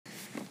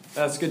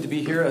It's good to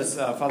be here. As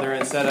Father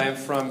Aaron said, I am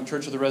from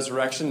Church of the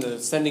Resurrection, the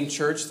sending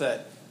church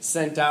that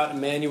sent out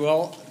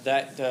Emmanuel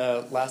that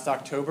last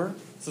October.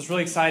 So it's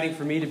really exciting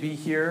for me to be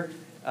here.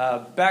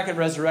 Back at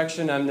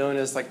Resurrection, I'm known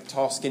as like the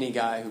tall, skinny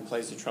guy who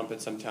plays the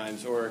trumpet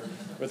sometimes, or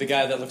the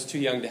guy that looks too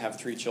young to have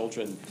 3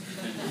 children.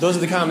 Those are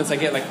the comments I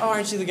get, like, oh,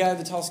 aren't you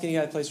the tall, skinny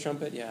guy that plays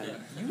trumpet? Yeah.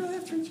 You really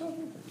have 3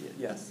 children?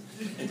 Yes,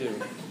 I do.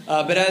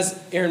 But as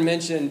Aaron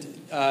mentioned,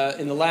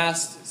 in the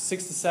last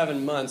 6 to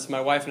 7 months, my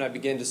wife and I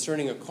began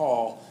discerning a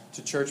call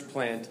to church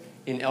plant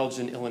in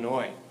Elgin,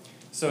 Illinois.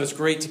 So it's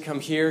great to come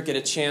here, get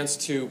a chance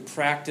to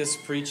practice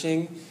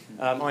preaching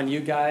on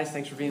you guys.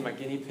 Thanks for being my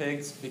guinea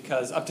pigs,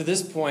 because up to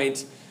this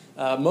point,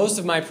 most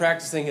of my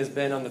practicing has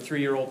been on the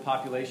 3-year-old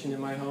population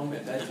in my home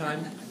at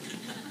bedtime.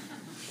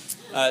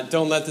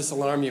 Don't let this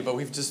alarm you, but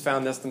we've just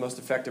found that's the most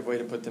effective way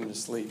to put them to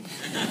sleep.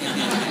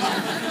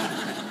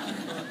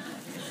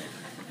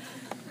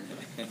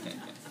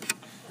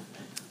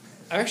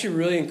 I'm actually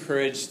really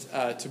encouraged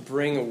to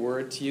bring a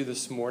word to you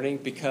this morning,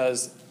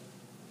 because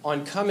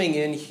on coming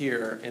in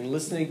here and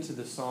listening to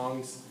the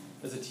songs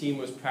as a team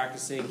was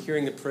practicing,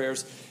 hearing the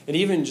prayers, and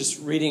even just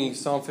reading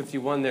Psalm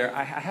 51 there,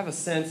 I have a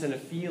sense and a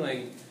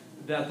feeling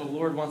that the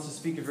Lord wants to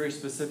speak a very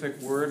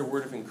specific word, a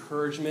word of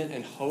encouragement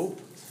and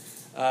hope.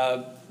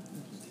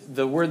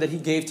 The word that he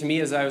gave to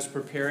me as I was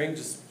preparing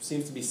just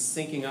seems to be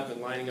syncing up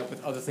and lining up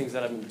with other things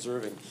that I've been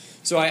observing.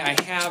 So I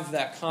have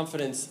that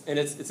confidence, and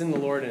it's in the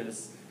Lord, and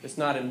it's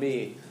not in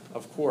me,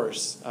 of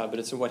course, but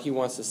it's in what he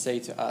wants to say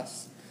to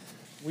us.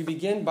 We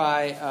begin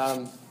by,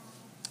 I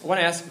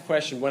want to ask a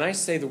question. When I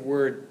say the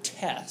word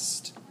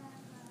test,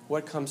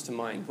 what comes to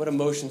mind? What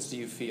emotions do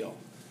you feel?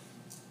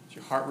 Does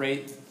your heart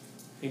rate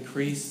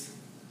increase?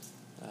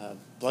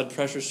 Blood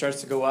pressure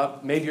starts to go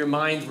up? Maybe your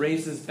mind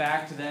races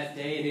back to that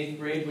day in 8th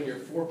grade when your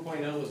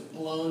 4.0 was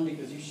blown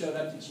because you showed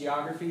up to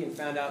geography and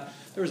found out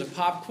there was a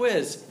pop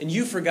quiz, and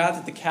you forgot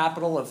that the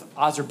capital of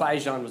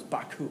Azerbaijan was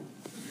Baku.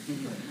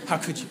 How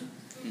could you?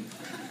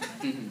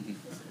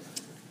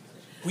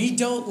 We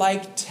don't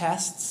like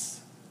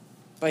tests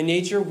by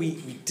nature.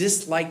 We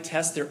dislike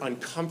tests. They're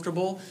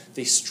uncomfortable.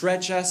 They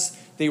stretch us.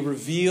 They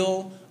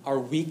reveal our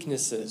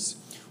weaknesses.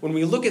 When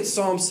we look at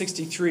Psalm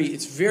 63,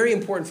 it's very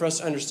important for us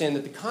to understand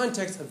that the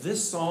context of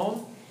this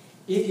psalm,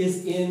 it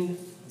is in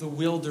the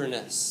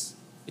wilderness.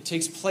 It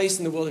takes place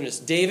in the wilderness.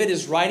 David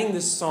is writing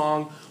this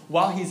song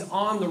while he's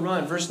on the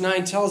run. Verse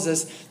 9 tells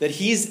us that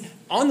he's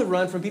on the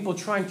run from people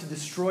trying to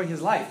destroy his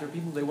life. There are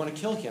people, they want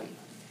to kill him.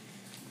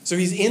 So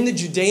he's in the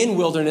Judean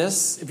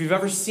wilderness. If you've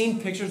ever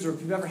seen pictures, or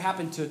if you've ever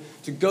happened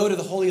to go to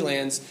the Holy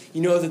Lands,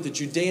 you know that the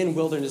Judean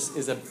wilderness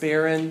is a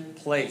barren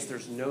place.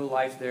 There's no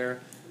life there,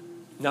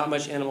 not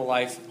much animal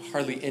life,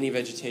 hardly any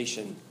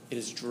vegetation. It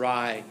is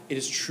dry. It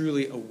is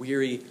truly a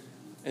weary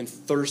and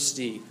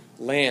thirsty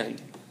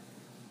land.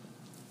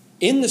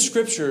 In the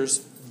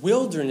scriptures,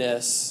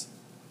 wilderness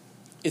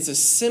is a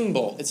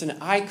symbol, it's an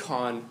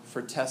icon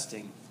for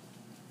testing.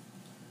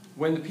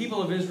 When the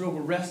people of Israel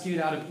were rescued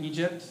out of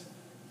Egypt,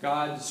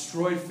 God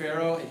destroyed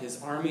Pharaoh and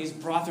his armies,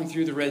 brought them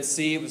through the Red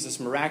Sea. It was this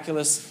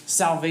miraculous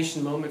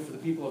salvation moment for the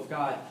people of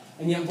God.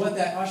 And yet what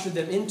that ushered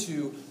them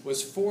into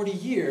was 40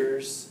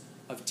 years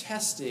of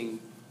testing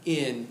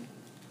in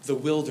the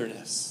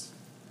wilderness.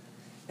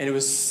 And it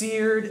was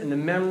seared in the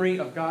memory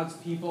of God's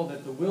people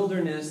that the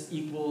wilderness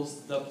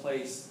equals the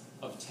place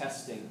of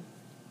testing.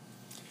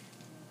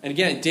 And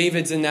again,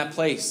 David's in that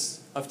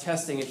place of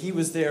testing, and he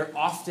was there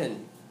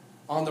often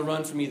on the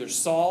run from either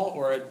Saul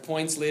or at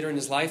points later in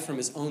his life from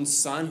his own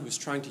son who was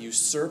trying to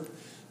usurp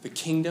the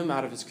kingdom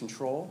out of his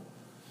control.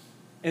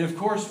 And of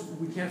course,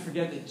 we can't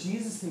forget that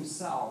Jesus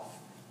himself,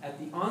 at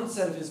the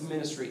onset of his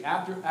ministry,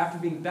 after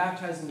being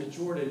baptized in the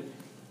Jordan,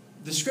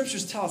 the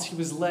scriptures tell us he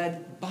was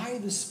led by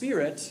the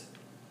Spirit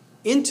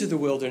into the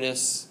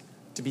wilderness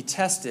to be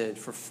tested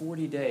for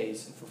 40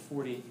 days and for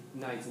 40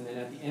 nights. And then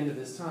at the end of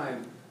this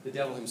time, the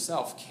devil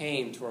himself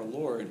came to our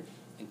Lord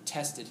and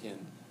tested him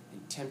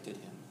and tempted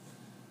him.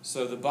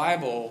 So the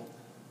Bible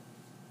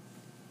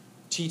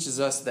teaches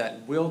us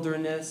that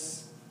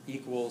wilderness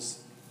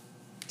equals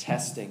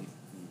testing.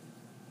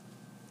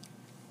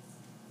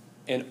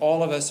 And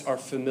all of us are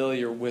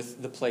familiar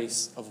with the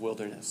place of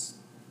wilderness.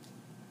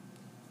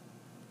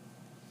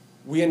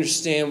 We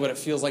understand what it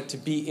feels like to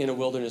be in a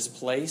wilderness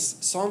place.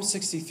 Psalm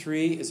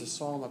 63 is a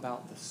psalm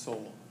about the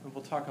soul. And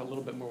we'll talk a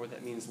little bit more what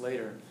that means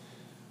later.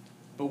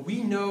 But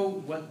we know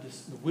what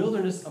the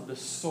wilderness of the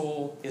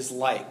soul is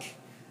like.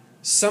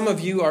 Some of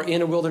you are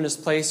in a wilderness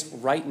place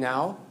right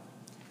now.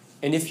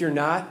 And if you're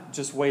not,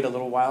 just wait a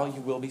little while.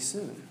 You will be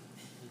soon.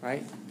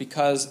 Right?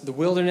 Because the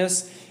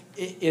wilderness,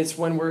 it's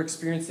when we're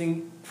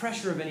experiencing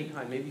pressure of any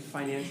kind. Maybe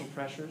financial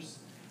pressures.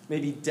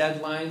 Maybe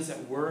deadlines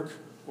at work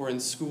or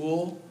in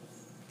school.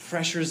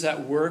 Pressures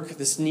at work.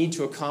 This need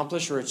to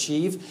accomplish or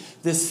achieve.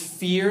 This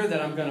fear that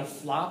I'm going to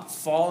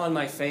fall on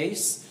my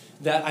face.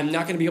 That I'm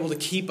not going to be able to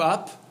keep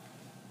up.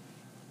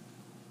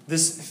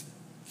 This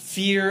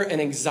fear and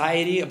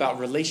anxiety about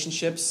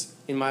relationships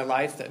in my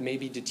life that may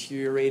be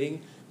deteriorating.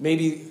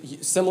 maybe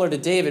similar to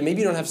David,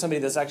 maybe you don't have somebody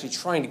that's actually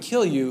trying to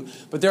kill you,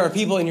 but there are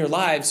people in your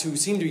lives who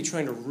seem to be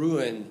trying to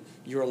ruin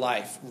your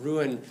life,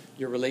 ruin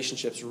your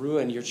relationships,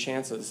 ruin your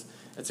chances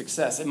at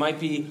success. It might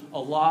be a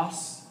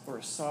loss or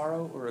a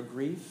sorrow or a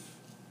grief.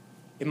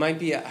 It might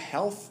be a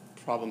health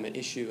problem, an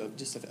issue of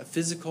just a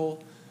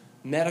physical,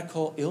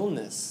 medical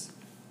illness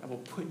that will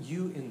put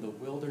you in the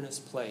wilderness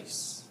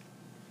place.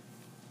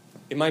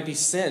 It might be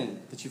sin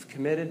that you've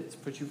committed. It's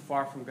put you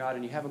far from God,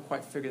 and you haven't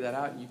quite figured that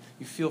out.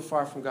 You feel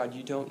far from God.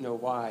 You don't know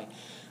why.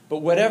 But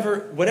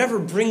whatever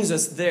brings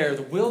us there,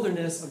 the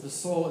wilderness of the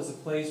soul is a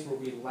place where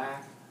we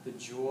lack the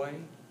joy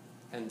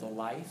and the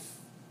life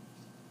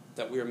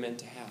that we are meant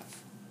to have.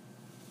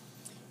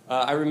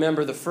 I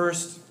remember the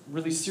first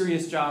really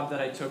serious job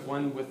that I took,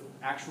 one with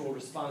actual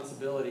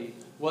responsibility,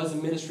 was a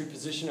ministry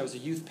position. I was a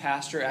youth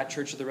pastor at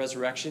Church of the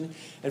Resurrection.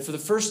 And for the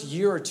first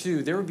year or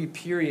two, there would be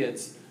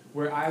periods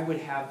where I would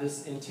have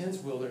this intense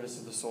wilderness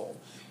of the soul,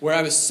 where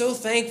I was so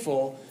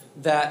thankful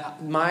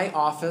that my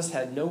office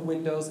had no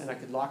windows and I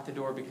could lock the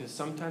door, because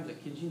sometimes, I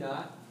kid you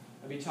not,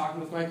 I'd be talking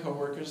with my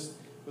coworkers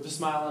with a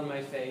smile on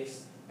my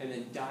face and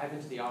then dive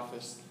into the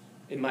office,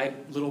 in my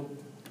little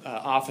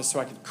office, so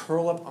I could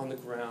curl up on the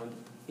ground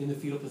in the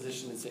fetal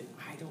position and say,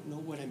 I don't know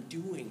what I'm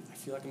doing. I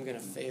feel like I'm going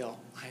to fail.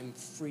 I'm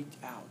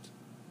freaked out.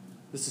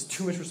 This is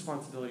too much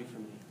responsibility for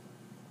me.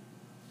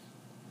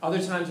 Other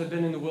times I've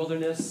been in the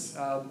wilderness.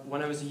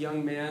 When I was a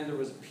young man, there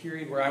was a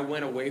period where I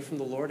went away from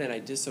the Lord and I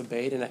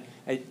disobeyed, and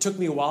it took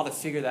me a while to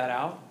figure that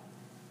out.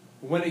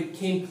 When it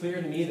became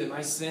clear to me that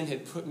my sin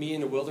had put me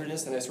in the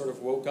wilderness and I sort of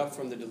woke up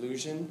from the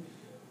delusion,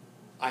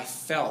 I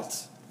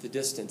felt the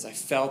distance. I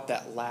felt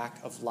that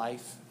lack of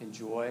life and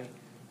joy.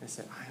 I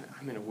said,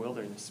 I'm in a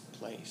wilderness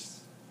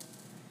place.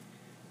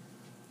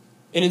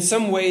 And in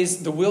some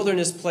ways, the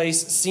wilderness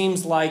place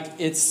seems like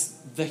it's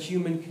the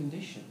human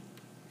condition.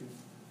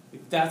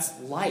 That's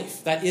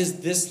life. That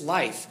is this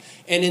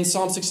life. And in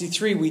Psalm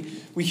 63,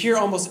 we hear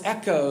almost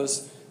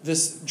echoes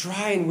this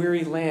dry and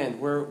weary land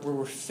where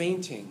we're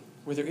fainting,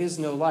 where there is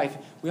no life.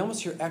 We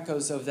almost hear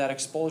echoes of that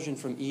expulsion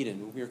from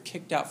Eden, when we were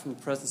kicked out from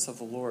the presence of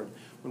the Lord,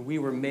 when we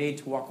were made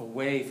to walk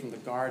away from the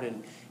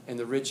garden and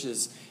the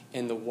riches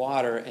and the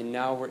water, and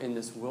now we're in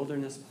this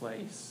wilderness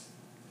place.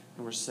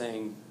 And we're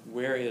saying,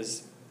 where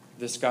is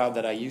this God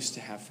that I used to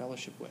have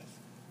fellowship with?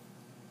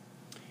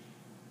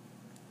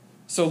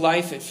 So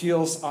life, it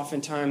feels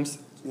oftentimes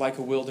like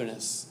a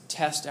wilderness,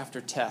 test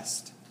after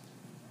test.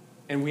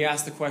 And we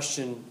ask the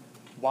question,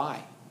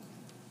 why?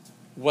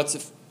 What's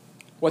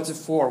it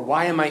for?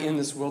 Why am I in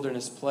this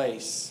wilderness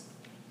place?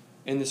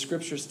 And the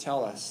scriptures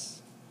tell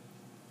us.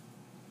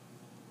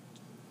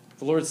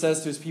 The Lord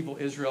says to his people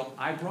Israel,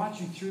 I brought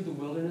you through the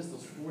wilderness,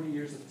 those 40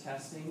 years of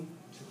testing,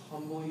 to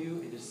humble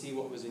you and to see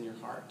what was in your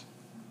heart.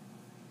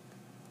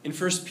 In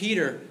 1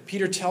 Peter,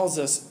 Peter tells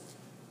us,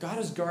 God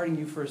is guarding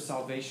you for a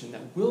salvation that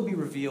will be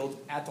revealed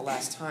at the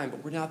last time,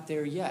 but we're not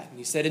there yet. And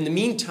he said, in the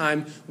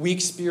meantime, we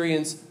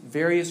experience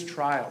various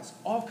trials,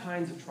 all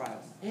kinds of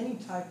trials. Any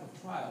type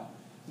of trial,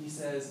 he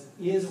says,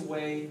 is a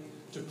way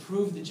to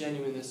prove the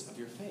genuineness of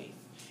your faith.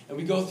 And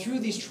we go through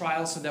these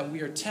trials so that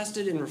we are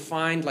tested and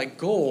refined like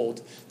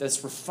gold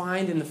that's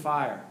refined in the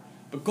fire.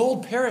 But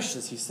gold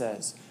perishes, he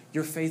says.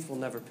 Your faith will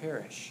never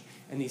perish.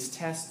 And these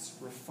tests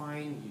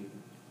refine you.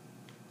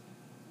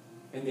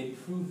 And they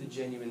prove the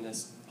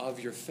genuineness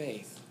of your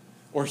faith.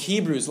 Or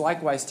Hebrews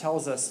likewise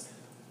tells us,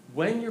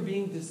 when you're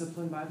being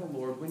disciplined by the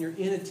Lord, when you're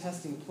in a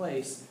testing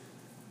place,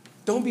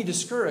 don't be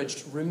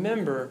discouraged.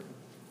 Remember,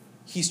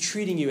 he's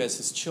treating you as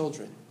his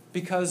children.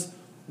 Because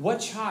what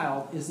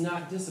child is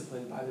not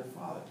disciplined by their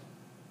father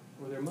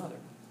or their mother?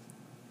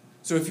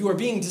 So if you are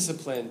being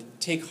disciplined,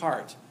 take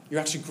heart.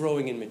 You're actually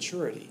growing in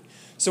maturity.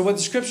 So what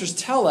the scriptures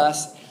tell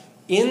us,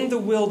 in the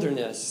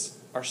wilderness,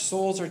 our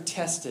souls are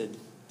tested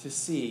to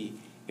see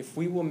if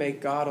we will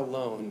make God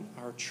alone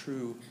our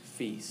true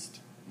feast.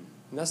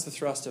 And that's the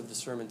thrust of the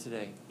sermon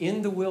today.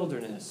 In the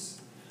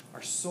wilderness,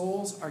 our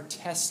souls are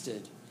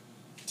tested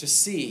to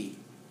see,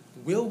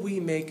 will we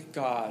make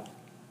God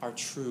our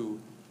true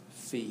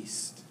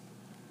feast?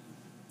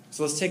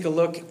 So let's take a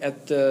look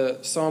at the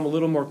psalm a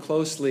little more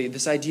closely,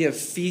 this idea of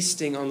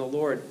feasting on the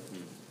Lord.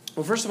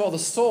 Well, first of all, the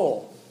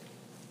soul.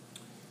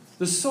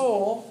 The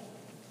soul,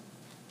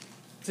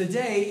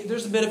 today,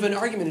 there's a bit of an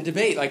argument, a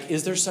debate, like,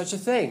 is there such a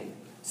thing?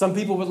 Some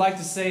people would like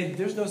to say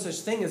there's no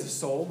such thing as a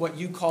soul. What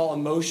you call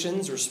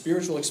emotions or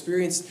spiritual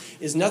experience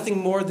is nothing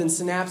more than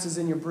synapses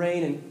in your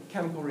brain and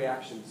chemical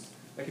reactions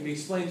that can be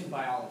explained through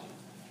biology.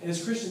 And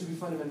as Christians, we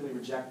fundamentally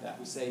reject that.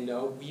 We say,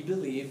 no, we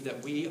believe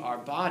that we are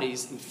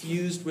bodies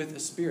infused with a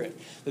spirit,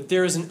 that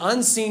there is an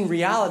unseen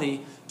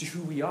reality to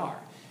who we are,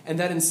 and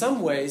that in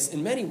some ways,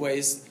 in many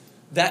ways,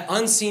 that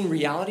unseen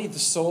reality, the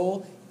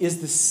soul,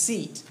 is the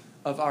seat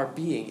of our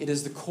being. It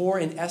is the core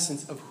and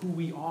essence of who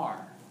we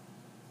are.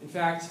 In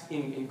fact,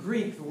 in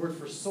Greek, the word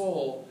for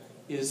soul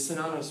is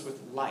synonymous with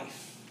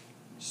life.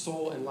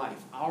 Soul and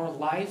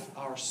life.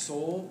 Our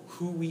soul,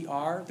 who we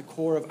are, the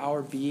core of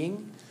our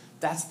being,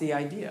 that's the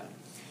idea.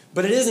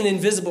 But it is an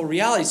invisible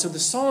reality, so the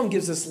psalm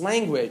gives us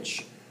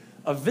language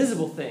of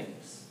visible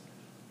things.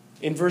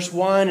 In verse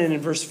 1 and in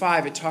verse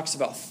 5, it talks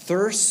about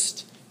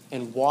thirst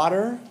and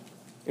water.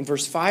 In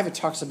verse 5, it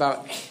talks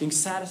about being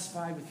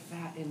satisfied with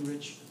fat and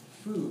rich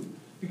food.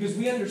 Because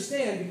we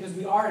understand, because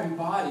we are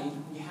embodied,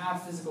 we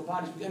have physical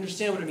bodies, we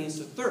understand what it means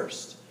to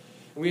thirst.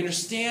 And we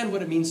understand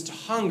what it means to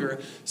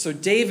hunger. So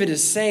David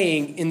is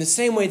saying, in the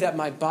same way that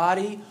my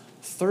body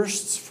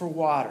thirsts for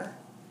water,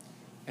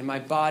 and my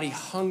body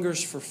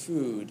hungers for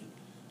food,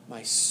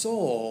 my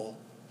soul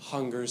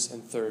hungers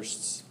and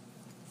thirsts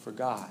for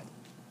God.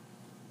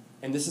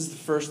 And this is the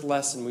first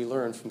lesson we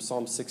learn from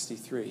Psalm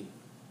 63.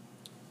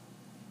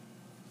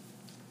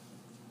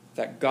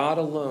 That God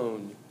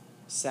alone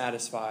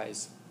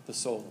satisfies the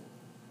soul.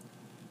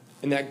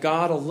 And that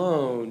God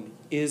alone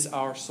is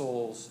our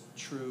soul's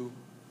true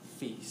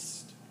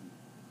feast.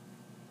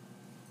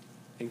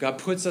 And God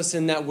puts us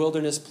in that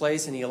wilderness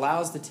place, and he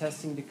allows the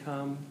testing to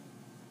come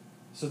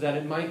so that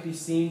it might be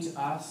seen to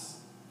us,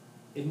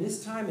 in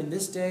this time, in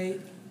this day,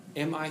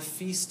 am I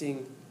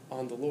feasting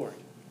on the Lord?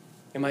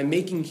 Am I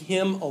making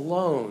him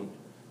alone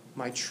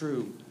my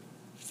true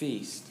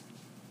feast?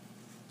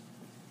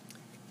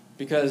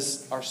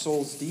 Because our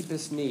soul's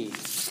deepest need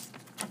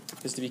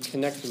is to be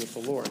connected with the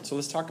Lord. So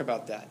let's talk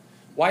about that.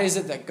 Why is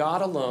it that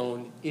God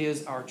alone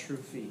is our true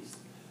feast?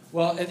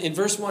 Well, in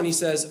verse 1 he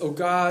says, "O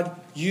God,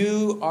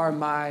 you are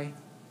my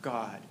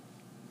God."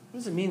 What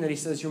does it mean that he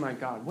says you're my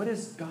God? What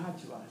is God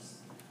to us?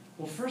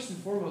 Well, first and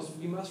foremost,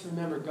 we must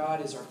remember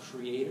God is our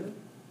creator.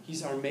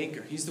 He's our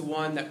maker. He's the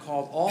one that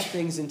called all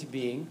things into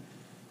being,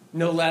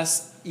 no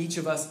less each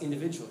of us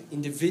individually.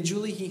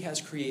 Individually, he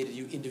has created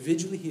you.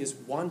 Individually, he has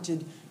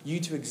wanted you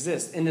to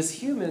exist. And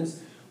as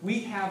humans,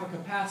 we have a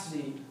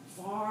capacity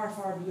far,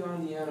 far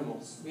beyond the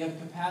animals. We have a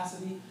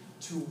capacity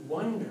to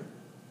wonder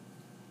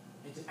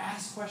and to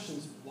ask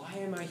questions. Why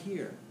am I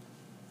here?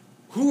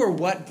 Who or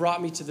what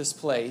brought me to this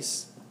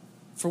place?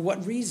 For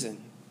what reason?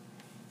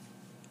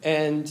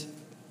 And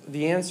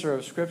the answer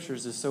of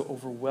Scriptures is so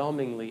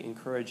overwhelmingly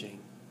encouraging.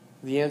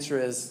 The answer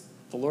is,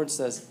 the Lord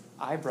says,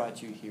 I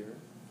brought you here.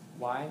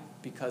 Why?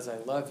 Because I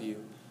love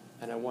you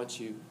and I want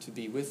you to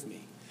be with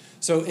me.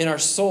 So in our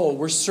soul,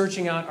 we're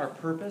searching out our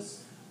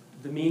purpose,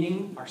 the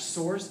meaning, our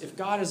source. If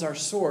God is our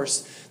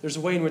source, there's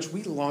a way in which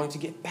we long to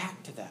get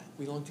back to that.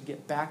 We long to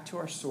get back to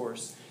our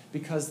source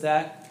because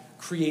that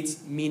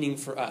creates meaning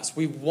for us.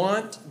 We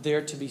want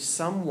there to be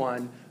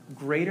someone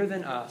greater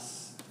than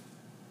us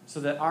so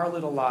that our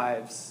little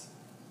lives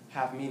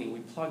have meaning. We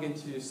plug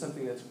into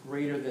something that's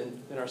greater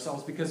than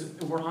ourselves because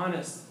if we're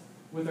honest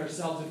with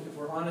ourselves, if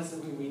we're honest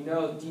and we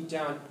know deep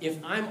down,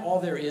 if I'm all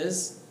there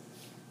is,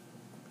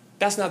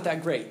 that's not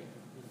that great.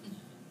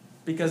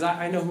 Because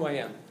I know who I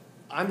am.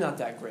 I'm not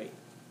that great.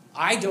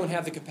 I don't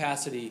have the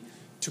capacity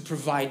to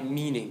provide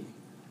meaning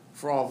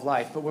for all of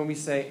life. But when we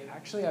say,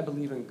 actually, I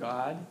believe in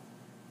God,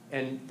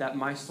 and that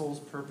my soul's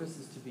purpose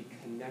is to be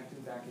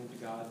connected back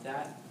into God,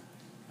 that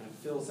kind of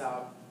fills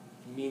out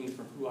meaning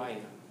for who I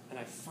am. And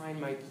I find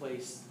my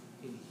place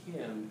in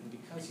him. And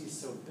because he's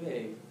so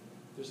big,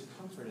 there's a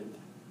comfort in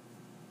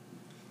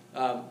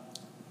that.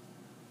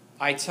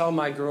 I tell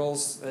my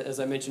girls, as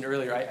I mentioned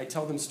earlier, I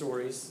tell them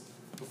stories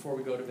before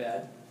we go to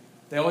bed.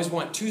 They always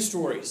want two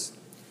stories.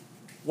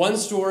 One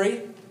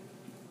story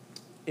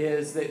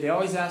is that they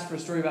always ask for a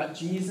story about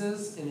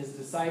Jesus and his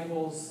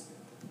disciples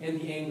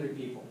and the angry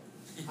people.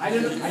 I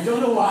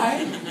don't know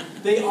why.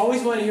 They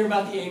always want to hear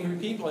about the angry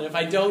people. And if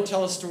I don't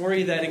tell a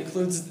story that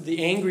includes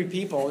the angry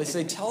people, they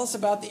say, tell us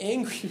about the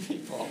angry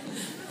people.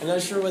 I'm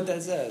not sure what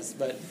that says.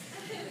 But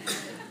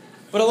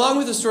along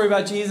with the story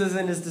about Jesus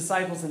and his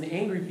disciples and the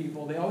angry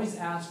people, they always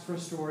ask for a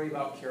story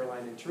about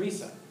Caroline and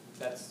Teresa.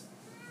 That's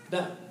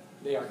them.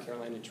 They are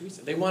Caroline and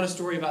Teresa. They want a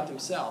story about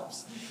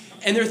themselves.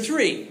 And they're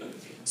three.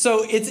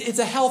 So it's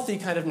a healthy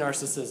kind of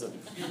narcissism.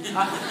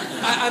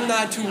 I'm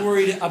not too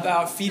worried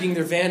about feeding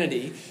their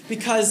vanity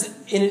because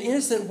in an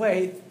innocent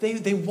way,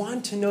 they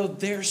want to know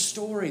their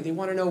story. They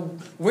want to know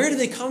where do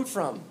they come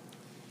from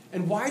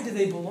and why do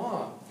they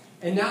belong.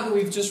 And now that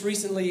we've just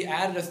recently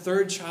added a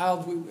third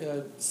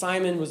child,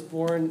 Simon was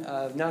born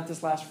not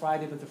this last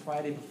Friday, but the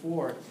Friday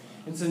before.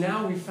 And so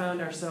now we've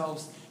found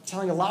ourselves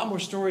telling a lot more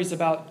stories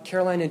about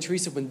Caroline and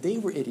Teresa when they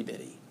were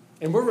itty-bitty.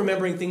 And we're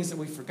remembering things that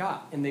we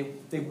forgot, and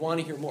they want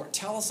to hear more.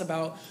 Tell us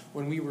about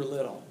when we were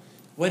little.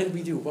 What did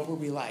we do? What were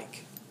we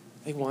like?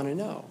 They want to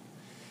know.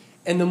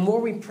 And the more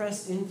we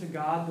press into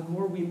God, the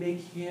more we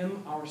make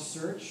him our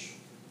search,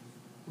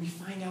 we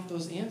find out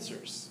those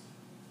answers.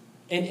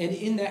 And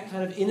in that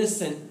kind of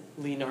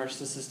innocently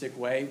narcissistic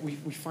way, we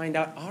find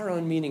out our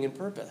own meaning and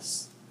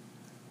purpose.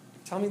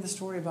 Tell me the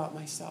story about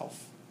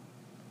myself.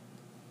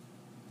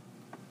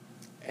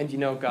 And you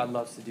know God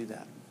loves to do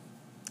that.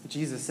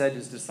 Jesus said to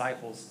his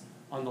disciples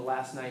on the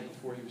last night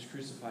before he was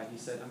crucified, he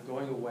said, I'm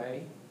going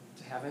away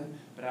to heaven,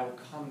 but I will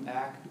come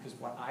back because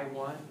what I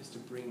want is to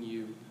bring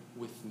you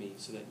with me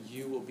so that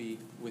you will be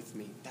with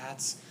me.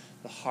 That's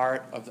the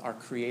heart of our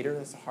Creator.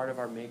 That's the heart of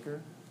our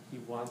Maker. He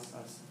wants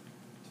us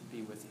to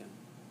be with him.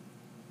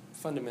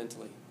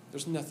 Fundamentally,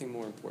 there's nothing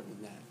more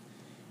important than that.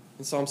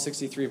 And Psalm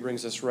 63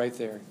 brings us right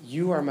there.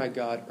 You are my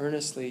God.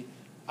 Earnestly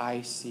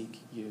I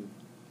seek you.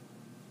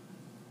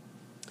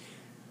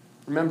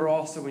 Remember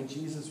also when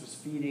Jesus was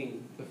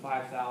feeding the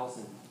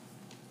 5,000,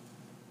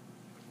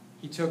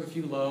 he took a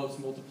few loaves,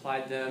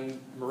 multiplied them,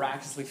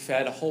 miraculously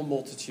fed a whole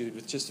multitude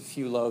with just a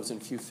few loaves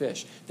and a few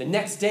fish. The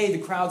next day, the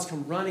crowds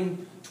come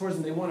running towards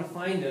him. They want to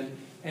find him,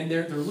 and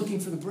they're looking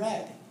for the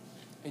bread.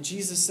 And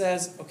Jesus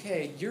says,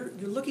 okay, you're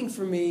looking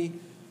for me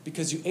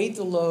because you ate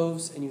the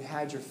loaves and you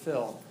had your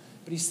fill.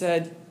 But he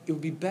said, it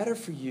would be better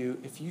for you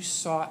if you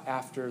sought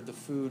after the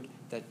food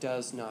that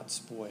does not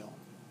spoil.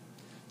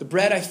 The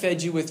bread I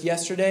fed you with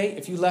yesterday,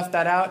 if you left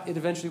that out, it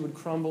eventually would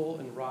crumble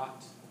and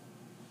rot.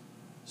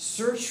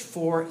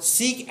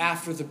 Seek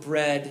after the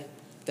bread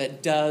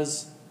that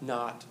does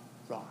not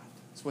rot.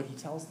 That's what he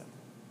tells them.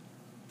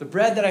 The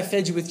bread that I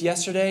fed you with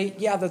yesterday,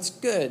 yeah, that's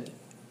good.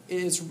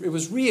 It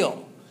was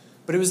real.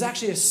 But it was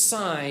actually a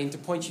sign to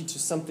point you to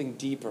something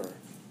deeper.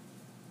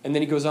 And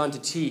then he goes on to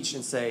teach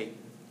and say,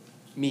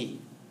 me,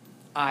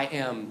 I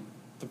am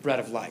the bread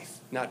of life.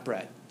 Not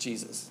bread,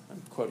 Jesus.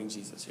 I'm quoting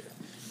Jesus here.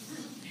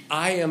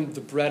 I am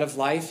the bread of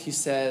life. He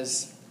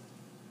says,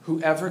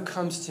 whoever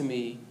comes to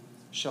me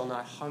shall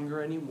not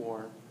hunger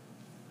anymore.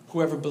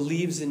 Whoever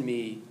believes in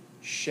me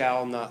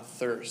shall not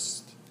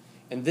thirst.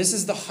 And this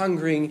is the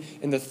hungering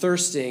and the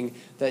thirsting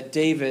that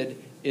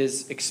David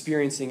is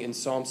experiencing in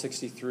Psalm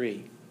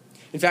 63.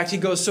 In fact, he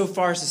goes so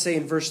far as to say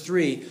in verse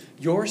 3,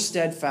 your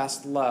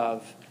steadfast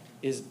love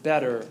is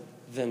better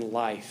than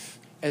life.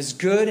 As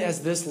good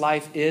as this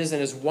life is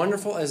and as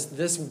wonderful as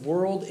this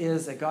world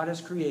is that God has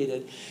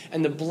created,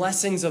 and the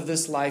blessings of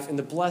this life and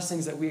the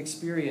blessings that we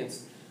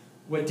experience,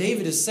 what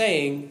David is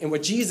saying and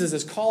what Jesus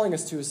is calling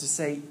us to is to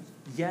say,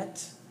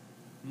 yet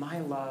my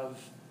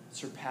love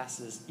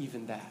surpasses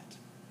even that.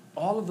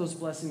 All of those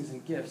blessings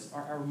and gifts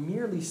are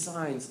merely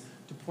signs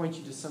to point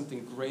you to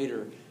something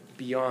greater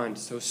beyond.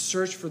 So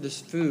search for this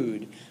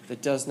food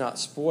that does not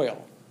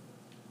spoil.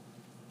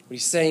 What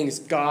he's saying is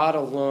God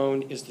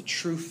alone is the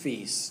true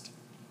feast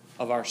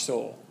of our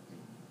soul.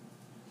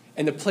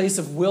 And the place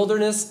of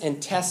wilderness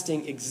and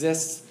testing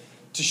exists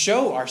to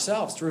show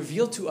ourselves, to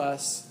reveal to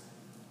us,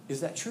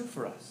 is that true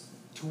for us?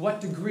 To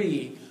what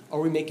degree are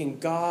we making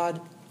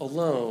God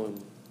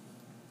alone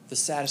the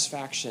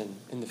satisfaction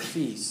and the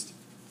feast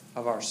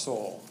of our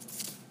soul?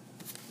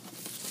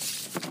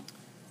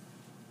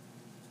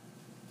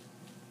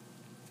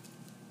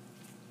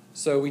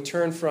 So we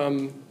turn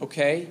from,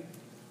 okay,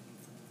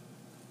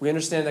 we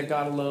understand that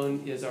God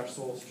alone is our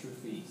soul's true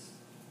feast.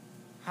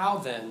 How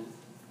then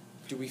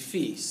do we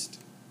feast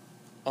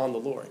on the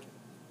Lord?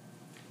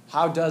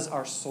 How does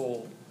our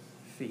soul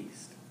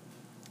feast?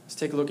 Let's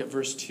take a look at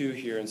verse 2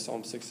 here in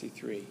Psalm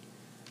 63.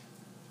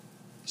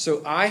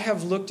 So I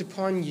have looked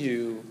upon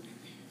you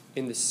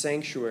in the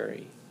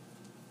sanctuary,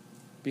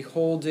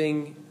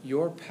 beholding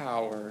your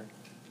power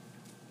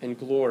and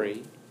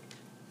glory.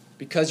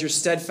 Because your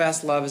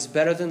steadfast love is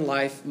better than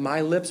life, my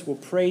lips will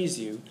praise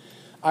you.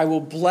 I will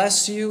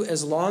bless you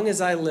as long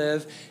as I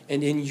live,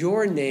 and in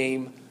your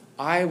name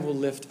I will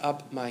lift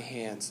up my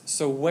hands.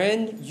 So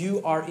when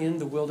you are in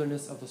the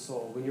wilderness of the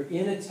soul, when you're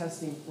in a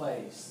testing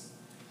place,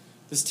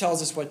 this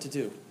tells us what to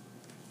do.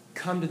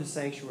 Come to the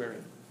sanctuary.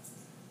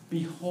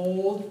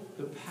 Behold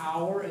the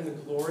power and the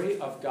glory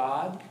of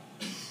God,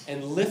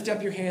 and lift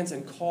up your hands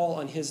and call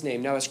on his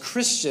name. Now, as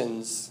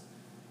Christians,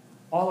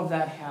 all of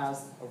that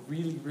has a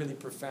really, really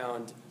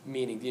profound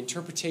meaning. The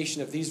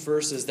interpretation of these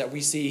verses that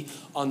we see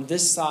on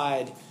this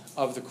side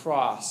of the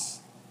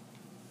cross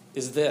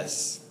is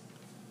this.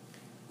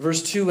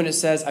 Verse 2, when it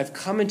says, I've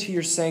come into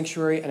your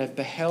sanctuary and I've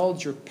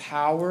beheld your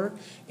power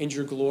and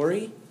your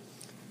glory.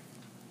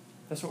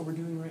 That's what we're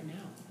doing right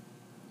now.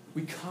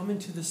 We come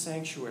into the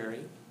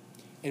sanctuary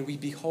and we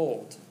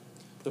behold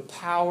the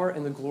power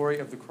and the glory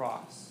of the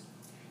cross.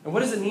 And what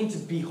does it mean to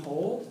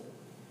behold?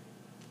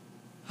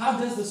 How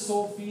does the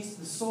soul feast?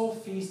 The soul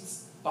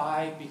feasts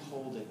by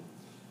beholding,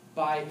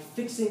 by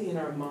fixing in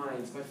our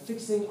minds, by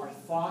fixing our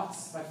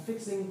thoughts, by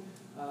fixing,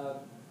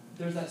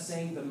 there's that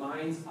saying, the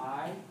mind's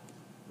eye.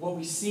 What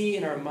we see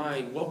in our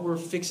mind, what we're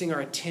fixing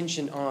our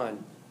attention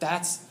on,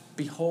 that's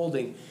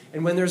beholding.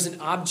 And when there's an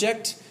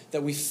object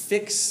that we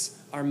fix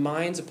our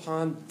minds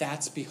upon,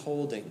 that's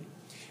beholding.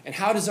 And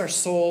how does our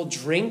soul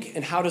drink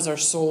and how does our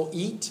soul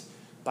eat?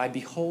 By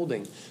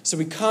beholding. So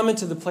we come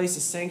into the place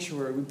of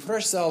sanctuary, we put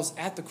ourselves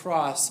at the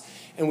cross,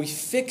 and we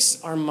fix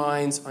our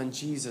minds on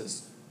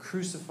Jesus,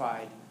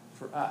 crucified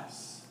for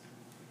us.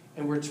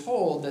 And we're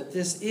told that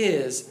this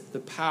is the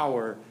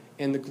power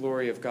and the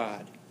glory of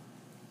God.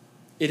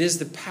 It is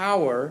the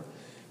power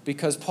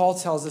because Paul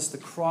tells us the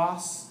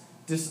cross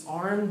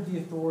disarmed the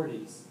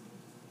authorities,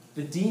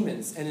 the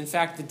demons, and in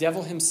fact the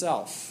devil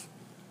himself,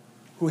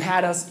 who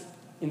had us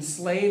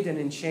enslaved and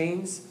in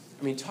chains.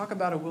 I mean, talk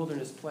about a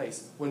wilderness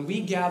place. When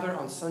we gather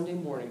on Sunday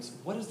mornings,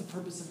 what is the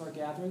purpose of our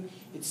gathering?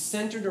 It's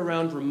centered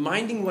around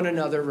reminding one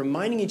another,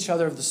 reminding each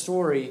other of the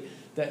story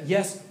that,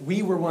 yes,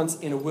 we were once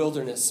in a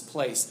wilderness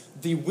place.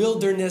 The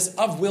wilderness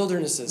of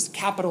wildernesses,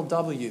 capital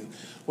W.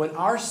 When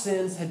our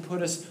sins had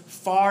put us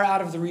far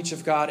out of the reach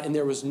of God and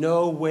there was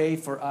no way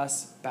for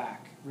us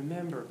back.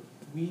 Remember,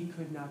 we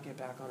could not get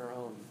back on our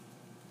own.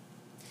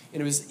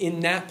 And it was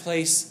in that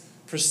place,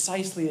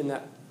 precisely in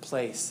that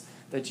place,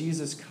 that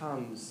Jesus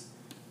comes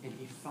and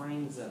he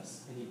finds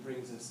us and he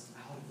brings us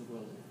out of the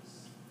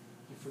wilderness.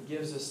 He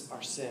forgives us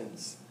our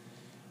sins.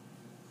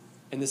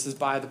 And this is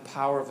by the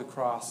power of the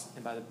cross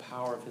and by the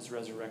power of his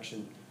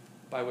resurrection,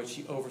 by which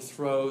he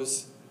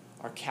overthrows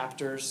our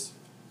captors,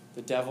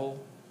 the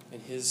devil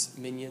and his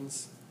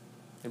minions,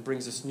 and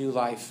brings us new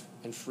life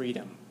and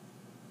freedom.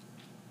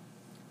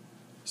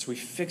 So we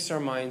fix our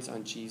minds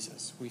on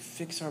Jesus. We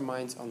fix our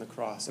minds on the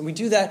cross. And we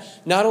do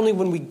that not only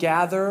when we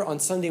gather on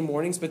Sunday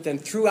mornings, but then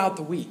throughout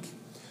the week.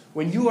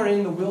 When you are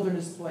in the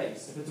wilderness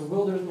place, if it's a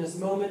wilderness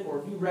moment, or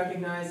if you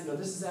recognize,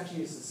 this is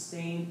actually a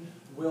sustained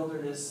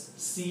wilderness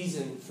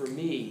season for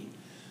me,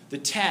 the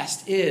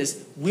test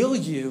is, will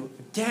you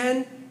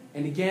again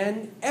and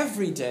again,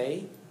 every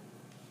day,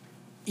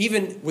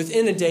 even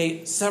within a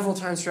day, several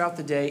times throughout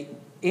the day,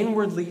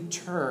 inwardly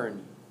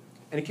turn?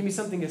 And it can be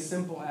something as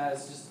simple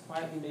as just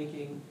quietly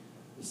making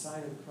the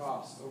sign of the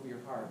cross over your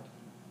heart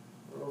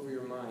or over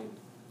your mind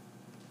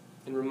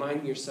and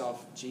reminding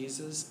yourself,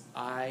 Jesus,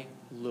 I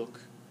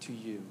look to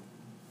you.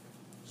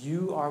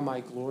 You are my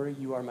glory.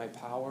 You are my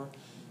power.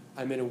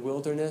 I'm in a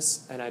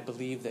wilderness, and I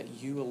believe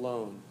that you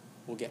alone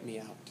will get me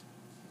out.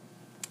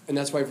 And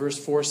that's why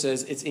verse 4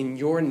 says, it's in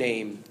your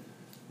name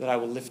that I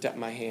will lift up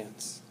my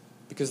hands.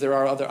 Because there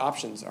are other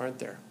options, aren't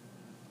there?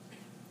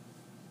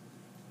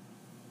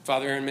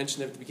 Father Aaron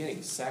mentioned at the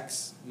beginning,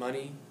 sex,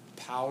 money,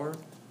 power.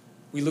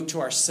 We look to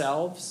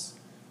ourselves.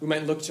 We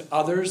might look to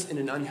others in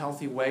an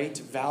unhealthy way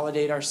to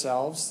validate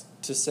ourselves,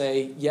 to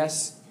say,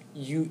 yes,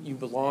 you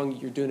belong,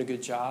 you're doing a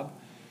good job.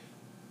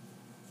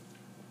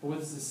 But what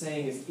this is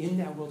saying is, in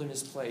that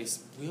wilderness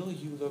place, will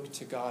you look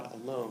to God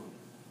alone?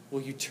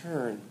 Will you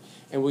turn?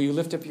 And will you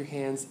lift up your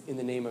hands in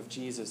the name of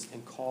Jesus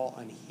and call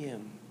on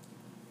him?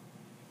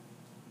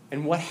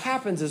 And what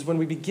happens is when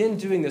we begin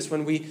doing this,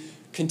 when we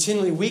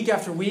continually, week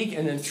after week,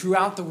 and then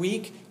throughout the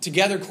week,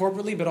 together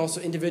corporately, but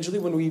also individually,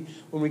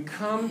 when we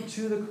come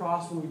to the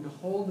cross, when we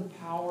behold the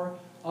power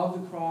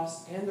of the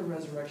cross and the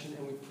resurrection,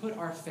 and we put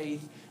our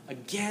faith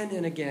again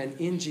and again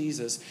in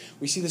Jesus,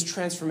 we see this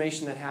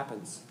transformation that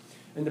happens.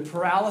 And the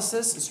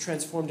paralysis is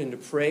transformed into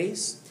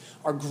praise.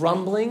 Our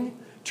grumbling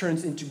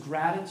turns into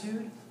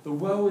gratitude. The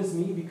woe is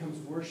me becomes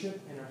worship,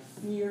 and our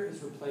fear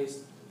is replaced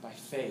by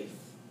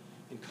faith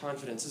and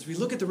confidence. As we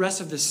look at the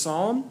rest of this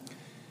psalm,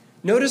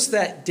 notice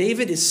that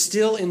David is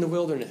still in the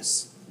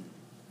wilderness.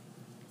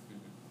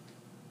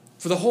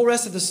 For the whole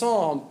rest of the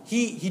psalm,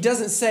 he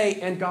doesn't say,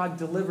 and God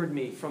delivered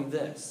me from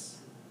this.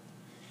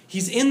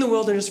 He's in the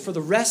wilderness for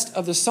the rest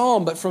of the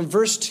psalm, but from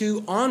verse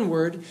 2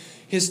 onward,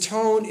 his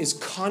tone is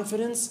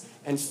confidence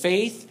and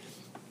faith.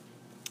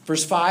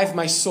 Verse 5,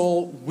 my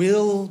soul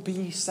will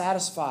be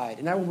satisfied,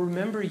 and I will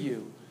remember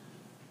you,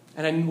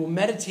 and I will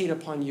meditate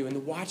upon you in the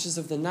watches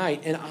of the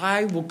night, and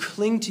I will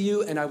cling to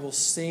you, and I will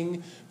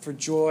sing for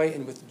joy,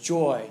 and with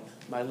joy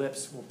my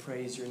lips will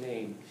praise your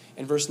name.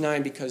 And verse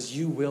 9, because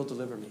you will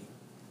deliver me.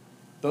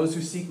 Those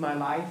who seek my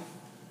life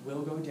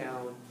will go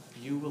down.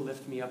 You will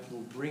lift me up. You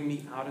will bring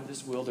me out of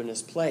this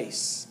wilderness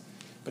place.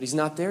 But he's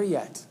not there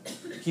yet.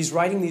 He's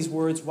writing these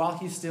words while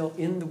he's still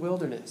in the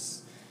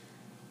wilderness.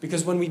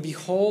 Because when we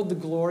behold the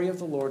glory of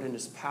the Lord and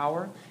his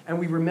power, and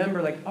we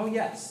remember, oh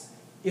yes,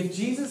 if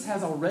Jesus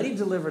has already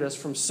delivered us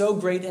from so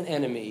great an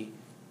enemy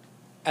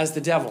as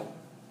the devil,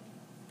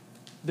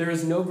 there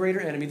is no greater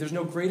enemy, there's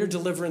no greater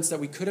deliverance that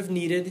we could have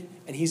needed,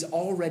 and he's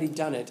already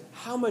done it.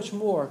 How much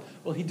more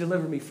will he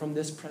deliver me from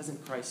this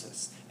present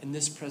crisis and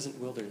this present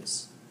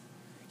wilderness?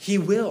 He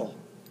will.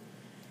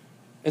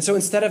 And so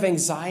instead of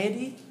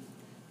anxiety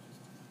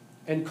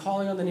and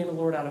calling on the name of the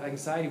Lord out of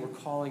anxiety, we're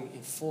calling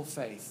in full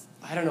faith.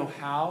 I don't know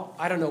how,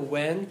 I don't know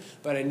when,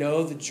 but I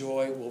know the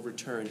joy will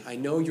return. I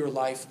know your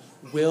life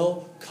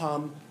will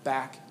come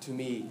back to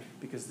me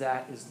because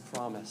that is the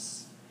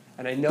promise.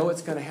 And I know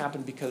it's going to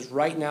happen because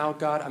right now,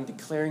 God, I'm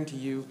declaring to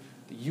you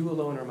that you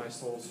alone are my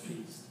soul's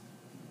feast.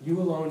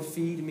 You alone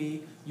feed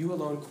me. You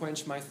alone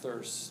quench my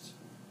thirst.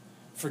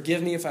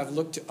 Forgive me if I've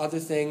looked to other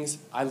things.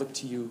 I look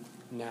to you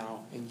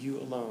now and you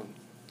alone.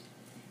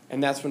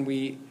 And that's when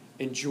we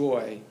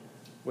enjoy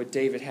what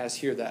David has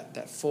here,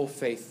 that full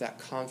faith, that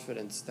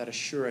confidence, that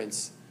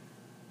assurance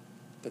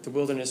that the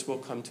wilderness will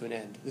come to an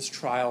end. This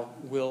trial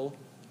will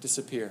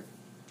disappear.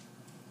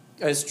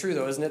 It's true,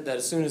 though, isn't it, that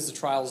as soon as the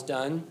trial's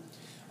done,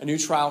 a new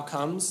trial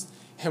comes,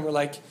 and we're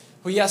like,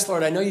 well, yes,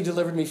 Lord, I know you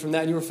delivered me from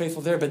that, and you were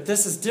faithful there, but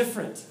this is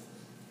different.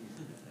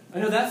 I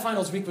know that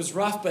finals week was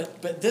rough,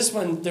 but this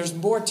one, there's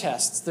more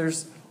tests.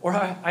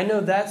 I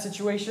know that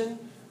situation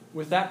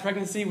with that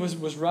pregnancy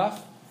was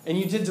rough, and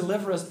you did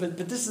deliver us, but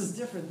this is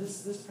different.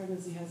 This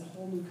pregnancy has a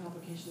whole new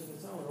complication of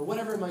its own, or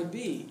whatever it might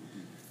be.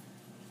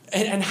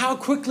 And how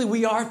quickly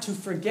we are to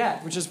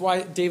forget, which is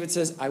why David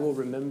says, I will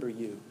remember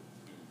you.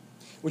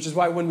 Which is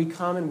why when we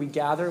come and we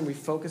gather and we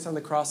focus on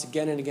the cross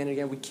again and again and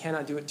again, we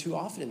cannot do it too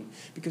often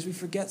because we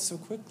forget so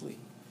quickly.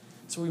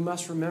 So we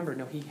must remember,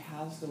 no, he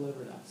has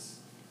delivered us,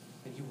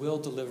 and he will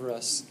deliver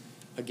us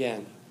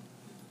again.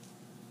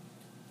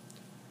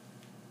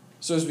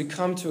 So as we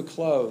come to a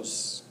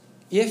close,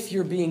 if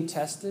you're being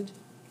tested,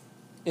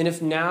 And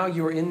if now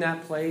you are in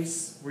that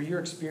place where you're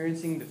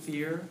experiencing the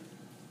fear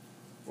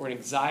or an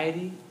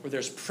anxiety, or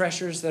there's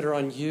pressures that are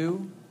on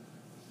you,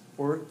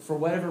 or for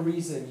whatever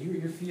reason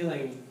you're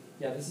feeling,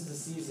 this is a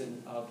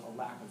season of a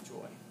lack of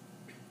joy,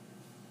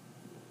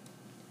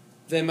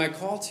 then my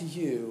call to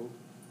you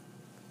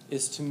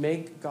is to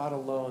make God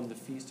alone the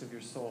feast of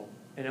your soul.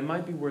 And it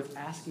might be worth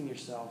asking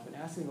yourself and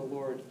asking the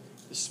Lord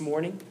this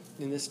morning,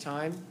 in this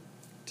time,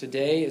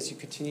 today, as you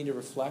continue to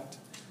reflect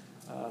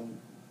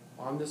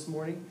on this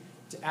morning,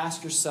 to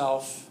ask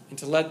yourself and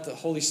to let the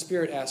Holy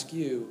Spirit ask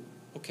you,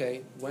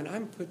 okay, when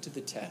I'm put to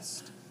the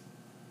test,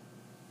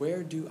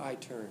 where do I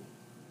turn?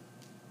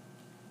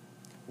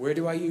 Where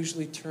do I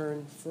usually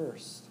turn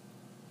first?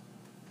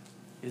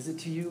 Is it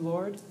to you,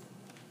 Lord?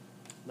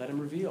 Let him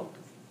reveal.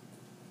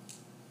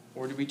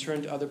 Or do we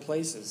turn to other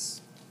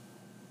places?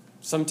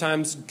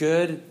 Sometimes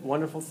good,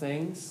 wonderful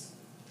things,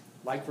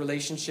 like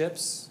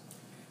relationships,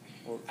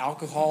 or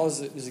alcohol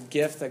is a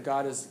gift that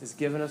God has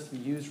given us to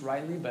be used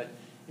rightly, but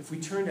if we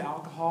turn to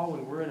alcohol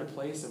when we're in a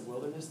place of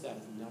wilderness, that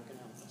is not going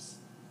to help us.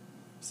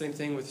 Same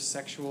thing with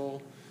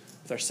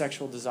our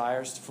sexual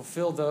desires. To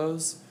fulfill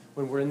those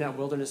when we're in that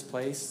wilderness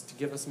place, to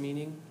give us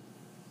meaning,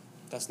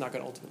 that's not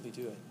going to ultimately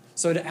do it.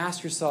 So to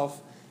ask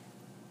yourself,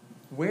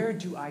 where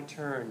do I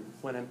turn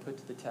when I'm put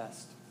to the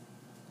test?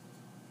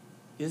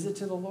 Is it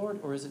to the Lord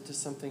or is it to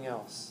something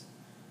else?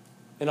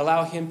 And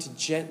allow him to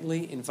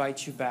gently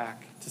invite you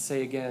back to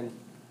say again,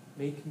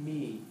 make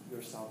me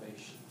your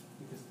salvation,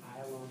 because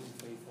I alone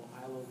am faithful.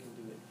 I alone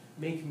can do it.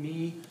 Make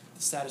me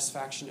the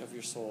satisfaction of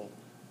your soul,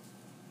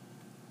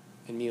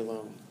 and me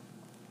alone.